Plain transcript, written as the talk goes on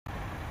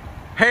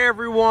Hey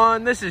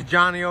everyone, this is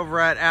Johnny over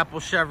at Apple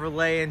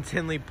Chevrolet in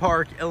Tinley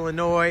Park,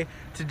 Illinois.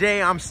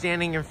 Today I'm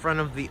standing in front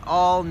of the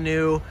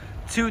all-new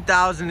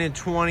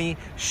 2020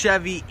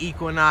 Chevy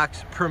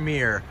Equinox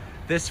Premier.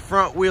 This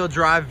front-wheel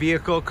drive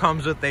vehicle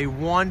comes with a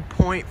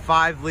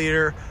 1.5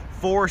 liter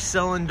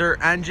 4-cylinder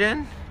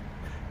engine,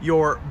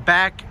 your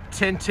back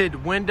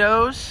tinted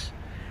windows,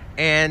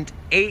 and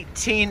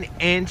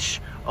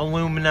 18-inch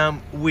aluminum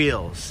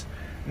wheels.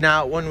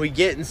 Now, when we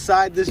get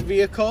inside this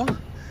vehicle,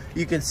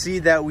 you can see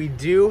that we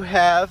do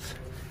have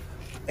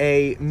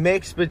a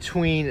mix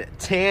between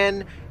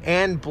tan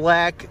and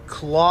black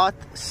cloth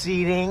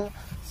seating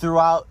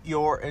throughout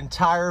your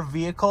entire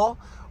vehicle.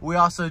 We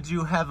also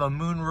do have a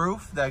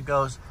moonroof that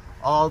goes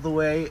all the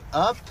way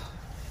up.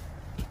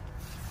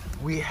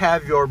 We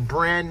have your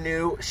brand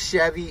new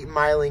Chevy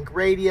MyLink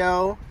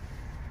radio,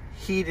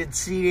 heated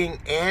seating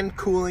and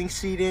cooling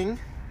seating,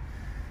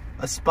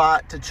 a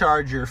spot to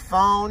charge your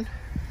phone,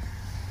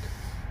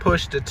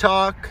 push to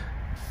talk,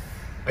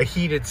 a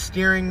heated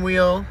steering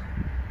wheel,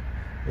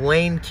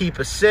 lane keep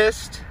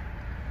assist,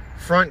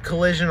 front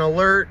collision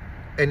alert,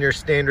 and your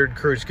standard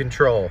cruise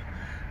control.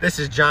 This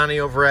is Johnny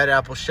over at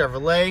Apple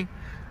Chevrolet.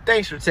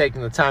 Thanks for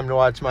taking the time to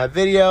watch my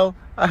video.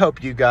 I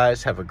hope you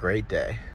guys have a great day.